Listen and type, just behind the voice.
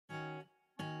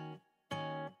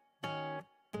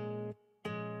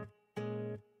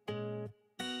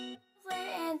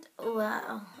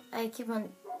Wow, I keep on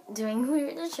doing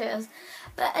weird intros.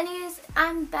 But anyways,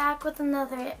 I'm back with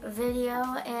another video,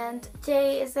 and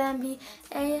today is going to be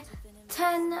a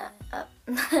 10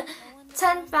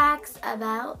 facts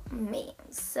about me.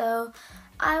 So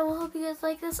I will hope you guys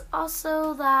like this.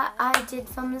 Also, that I did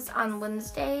film this on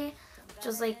Wednesday, which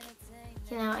was like,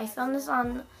 you know, I filmed this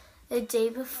on the day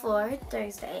before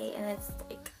Thursday, and it's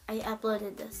like I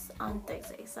uploaded this on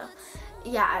Thursday. So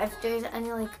yeah, if there's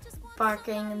any like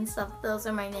barking and stuff, those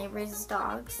are my neighbor's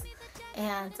dogs,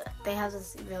 and they have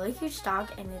this really huge dog,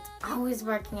 and it's always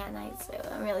barking at night, so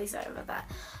I'm really sorry about that.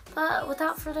 But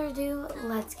without further ado,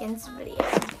 let's get into the video.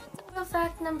 So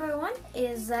fact number 1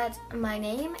 is that my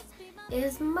name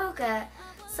is MOMOKA.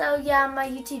 So yeah, my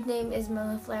YouTube name is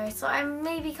MOMOFlare, so I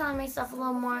may be calling myself a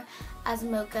little more as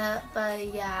MOMOKA,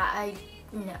 but yeah, I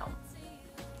know,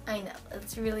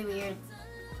 it's really weird.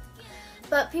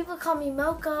 But people call me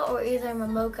Mocha or either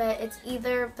MOMOKA. It's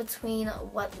either between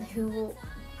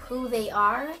who they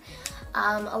are.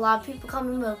 A lot of people call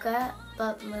me Mocha,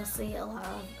 but mostly a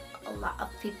lot of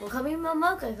people call me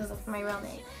MOMOKA because of my real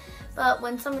name. But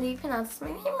when somebody pronounces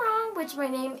my name wrong, which my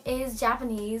name is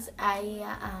Japanese, I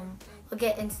will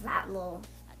get into that little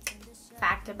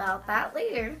fact about that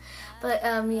later. But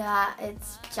yeah,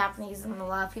 it's Japanese, and a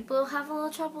lot of people have a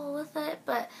little trouble with it,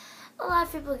 but a lot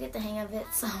of people get the hang of it.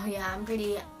 So yeah, I'm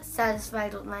pretty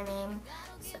satisfied with my name.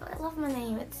 So I love my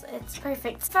name. It's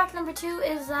perfect. Fact number 2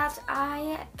 is that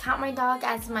I count my dog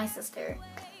as my sister.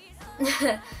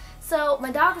 So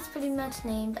my dog is pretty much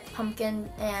named Pumpkin,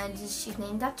 and she's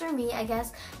named after me, I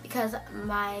guess, because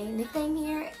my nickname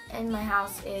here in my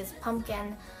house is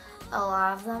Pumpkin. A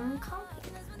lot of them call me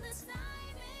that.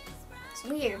 It's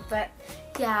weird, but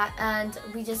yeah, and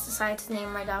we just decided to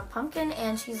name my dog Pumpkin,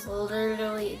 and she's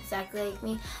literally exactly like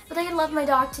me. But I love my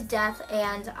dog to death,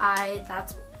 and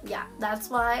that's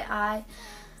why I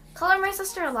call her my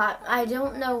sister a lot. I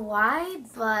don't know why,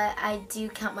 but I do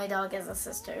count my dog as a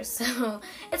sister. So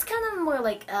it's kind of more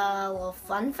like a little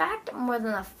fun fact, more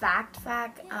than a fact.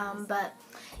 But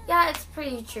yeah, it's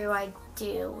pretty true. I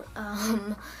do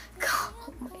call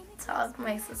my dog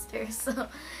my sister. So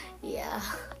yeah.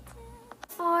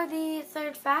 For the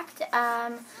third fact,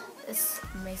 this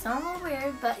may sound a little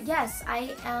weird, but yes,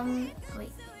 I am.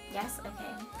 Wait, yes,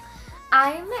 okay.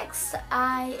 I am mixed.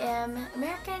 I am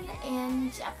American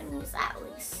and Japanese, at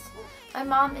least. My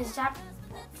mom is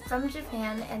from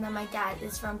Japan, and then my dad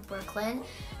is from Brooklyn.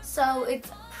 So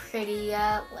it's pretty,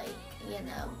 like, you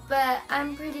know. But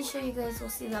I'm pretty sure you guys will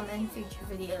see them in future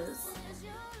videos.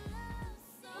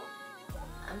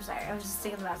 I'm sorry, I was just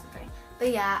thinking about something.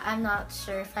 But yeah, I'm not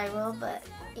sure if I will, but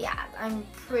yeah, I'm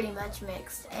pretty much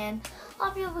mixed. And a lot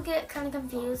of people get kind of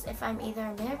confused if I'm either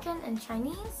American and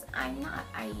Chinese. I'm not.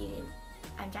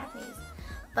 I'm Japanese,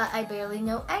 but I barely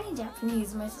know any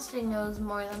Japanese. My sister knows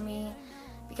more than me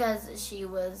because she's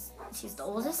the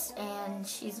oldest, and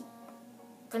she's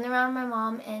been around my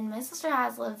mom, and my sister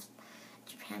has lived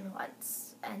in Japan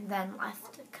once and then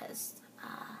left because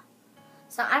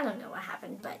so I don't know what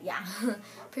happened, but yeah,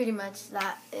 pretty much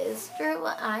that is true.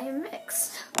 I am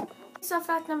mixed. So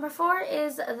fact number 4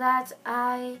 is that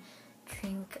I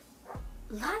drink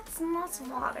lots and lots of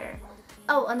water.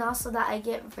 Oh, and also that I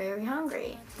get very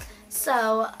hungry.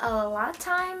 So a lot of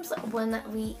times when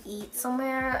we eat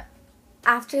somewhere,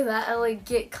 after that I like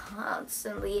get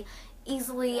constantly,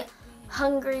 easily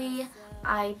hungry.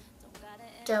 I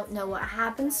don't know what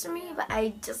happens to me, but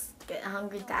I just get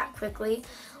hungry that quickly.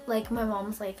 Like my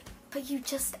mom's like, but you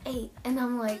just ate, and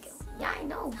I'm like, yeah, I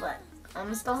know, but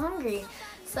I'm still hungry.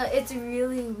 So it's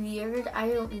really weird. I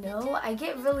don't know. I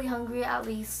get really hungry at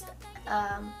least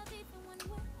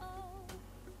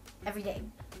every day.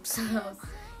 So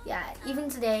yeah, even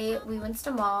today we went to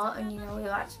the mall, and you know, we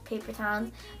watched Paper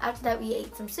Towns. After that we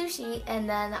ate some sushi, and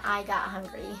then I got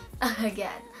hungry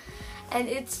again. And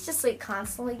it's just like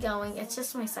constantly going. It's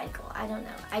just my cycle. I don't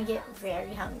know. I get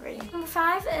very hungry. Number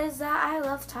 5 is that I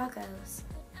love tacos.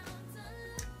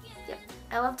 Yep,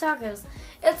 I love tacos.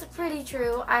 It's pretty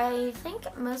true. I think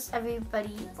most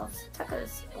everybody loves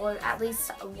tacos, or at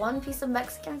least one piece of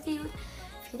Mexican food.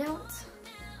 If you don't,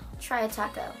 try a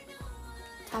taco.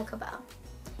 Taco Bell.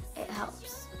 It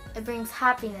helps. It brings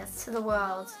happiness to the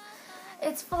world.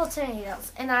 It's full of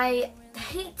tomatoes, and I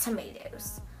hate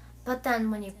tomatoes. But then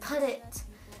when you put it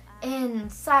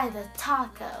inside the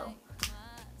taco,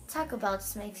 Taco Bell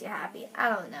just makes you happy. I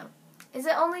don't know. Is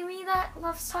it only me that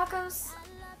loves tacos?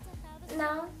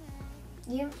 No?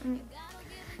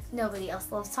 Nobody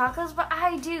else loves tacos, but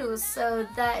I do. So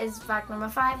that is fact number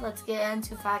 5. Let's get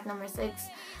into fact number 6.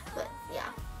 But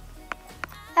yeah.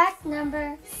 Fact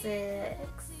number 6.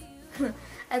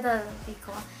 I thought it would be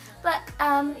cool. But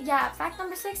yeah, fact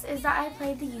number 6 is that I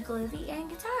played the ukulele and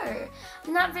guitar.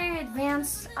 I'm not very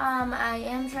advanced. I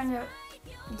am trying to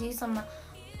do some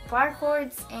bar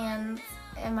chords, and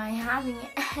am I having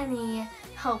any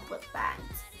help with that?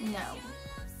 No.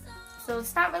 So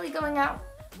it's not really going out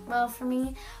well for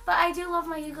me, but I do love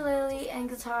my ukulele and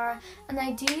guitar, and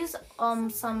I do use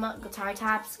some guitar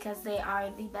tabs because they are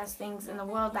the best things in the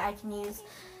world that I can use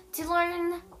to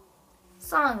learn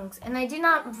songs. And I do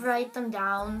not write them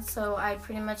down, so I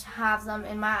pretty much have them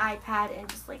in my iPad and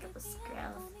just like a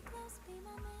scroll.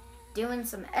 Doing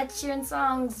some Ed Sheeran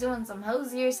songs, doing some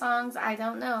Hosier songs, I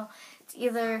don't know. It's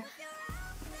either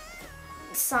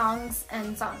songs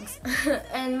and songs.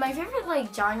 And my favorite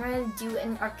like genre to do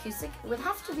in acoustic would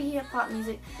have to be hip hop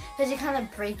music, because you kind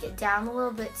of break it down a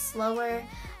little bit slower,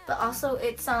 but also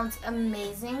it sounds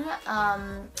amazing.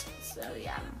 So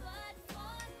yeah,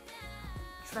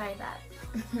 try that.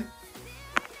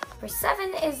 Number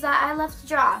 7 is that I love to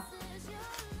draw.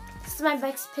 This is my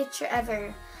best picture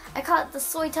ever. I call it the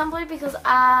soy tumbler because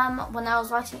when I was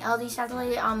watching LD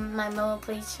Chatelet on my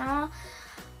MOMOKA channel,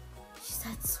 she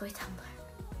said soy tumbler.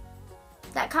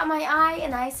 That caught my eye,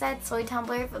 and I said soy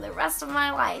tumbler for the rest of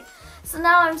my life. So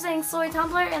now I'm saying soy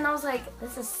tumbler, and I was like,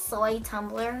 this is soy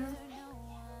tumbler.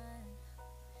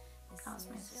 That was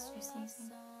my sister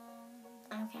sneezing.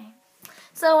 Okay.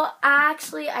 So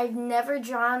actually, I've never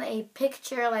drawn a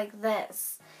picture like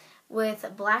this with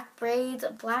black braids,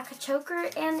 black choker,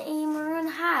 and a maroon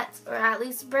hat, or at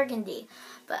least burgundy.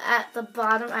 But at the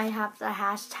bottom, I have the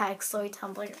hashtag soy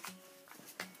tumbler.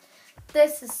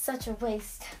 This is such a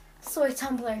waste. Soy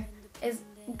tumbler is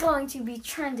going to be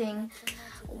trending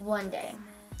one day.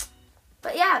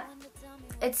 But yeah,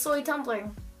 it's soy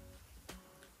tumbler.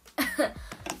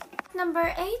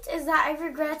 Number 8 is that I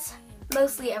regret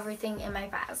mostly everything in my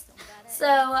past. So,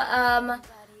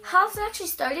 how this actually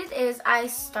started is I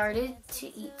started to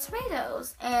eat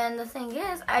tomatoes. And the thing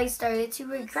is, I started to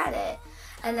regret it.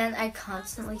 And then I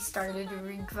constantly started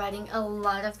regretting a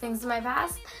lot of things in my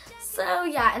past. So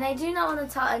yeah, and I do not want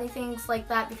to tell anything like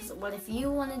that, because what if you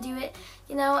want to do it,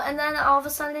 you know, and then all of a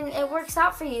sudden it works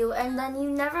out for you, and then you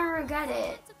never regret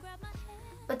it.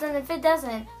 But then if it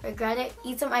doesn't, regret it,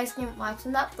 eat some ice cream, watch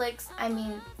some Netflix. I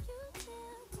mean,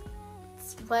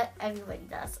 it's what everybody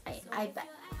does, I bet,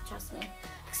 trust me.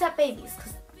 Except babies,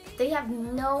 because they have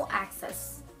no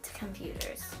access to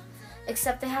computers.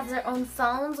 Except they have their own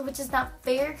phones, which is not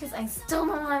fair, because I still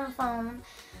don't have a phone.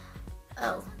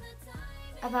 Oh.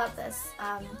 About this,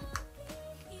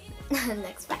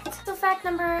 next fact. So fact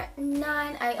number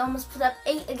 9, I almost put up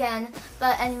 8 again,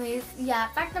 but anyways, yeah,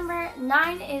 fact number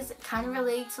 9 is kind of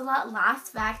related to that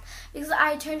last fact, because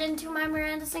I turned into my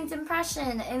Miranda Sings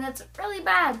impression, and it's really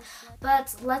bad.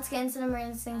 But let's get into the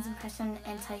Miranda Sings impression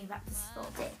and tell you about this little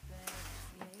day.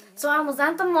 So I was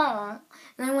at the mall,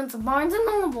 and I went to Barnes &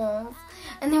 Noble,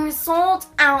 and they were sold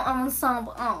out on the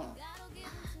sub. Oh,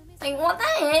 like what the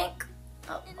heck?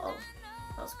 Oh.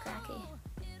 That was cracky.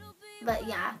 But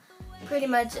yeah, pretty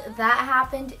much that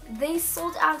happened. They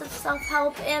sold out of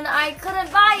self-help and I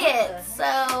couldn't buy it.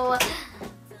 So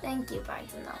thank you,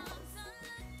 Barnes & Noble.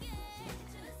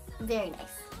 Very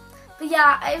nice. But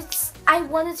yeah, I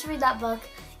wanted to read that book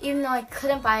even though I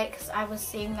couldn't buy it because I was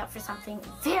saving up for something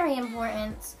very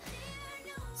important.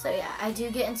 So yeah, I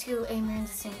do get into a Miranda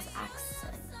Sings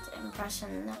accent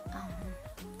impression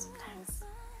sometimes.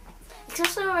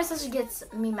 Especially when my sister gets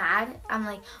me mad, I'm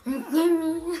like,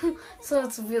 so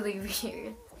it's really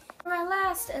weird. My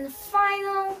last and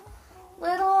final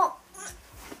little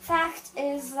fact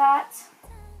is that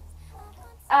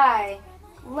I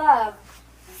love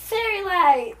fairy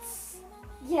lights.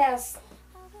 Yes,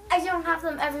 I don't have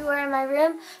them everywhere in my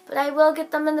room, but I will get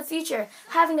them in the future.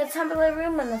 Having a Tumblr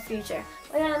room in the future.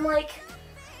 When I'm like,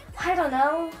 I don't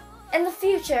know, in the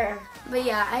future. But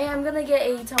yeah, I am gonna get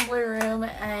a Tumblr room,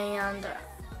 and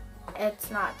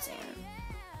it's not soon.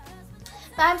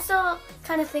 But I'm still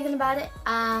kind of thinking about it.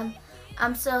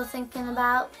 I'm still thinking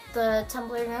about the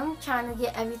Tumblr room, trying to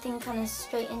get everything kind of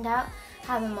straightened out.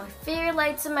 Having more fairy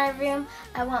lights in my room.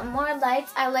 I want more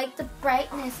lights. I like the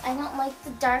brightness. I don't like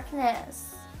the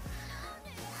darkness.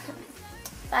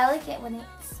 But I like it when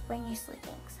you're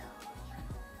sleeping. So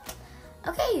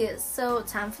okay, so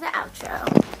time for the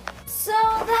outro. So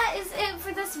that is it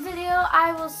for this video.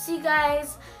 I will see you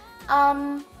guys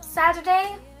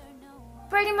Saturday.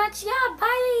 Pretty much, yeah,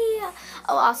 bye.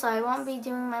 Oh, also, I won't be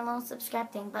doing my little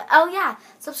subscribe thing, but oh yeah,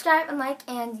 subscribe and like,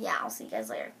 and yeah, I'll see you guys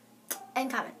later.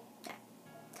 And comment. Yeah.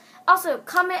 Also,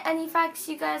 comment any facts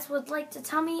you guys would like to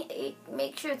tell me.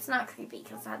 Make sure it's not creepy,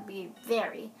 because that'd be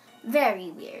very,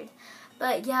 very weird.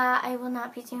 But yeah, I will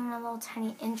not be doing a little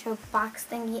tiny intro box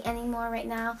thingy anymore right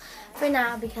now. For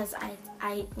now, because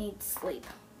I need sleep.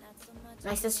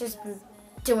 My sister's been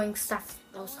doing stuff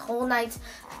those whole nights.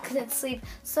 I couldn't sleep.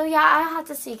 So yeah, I'll have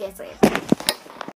to see you guys later.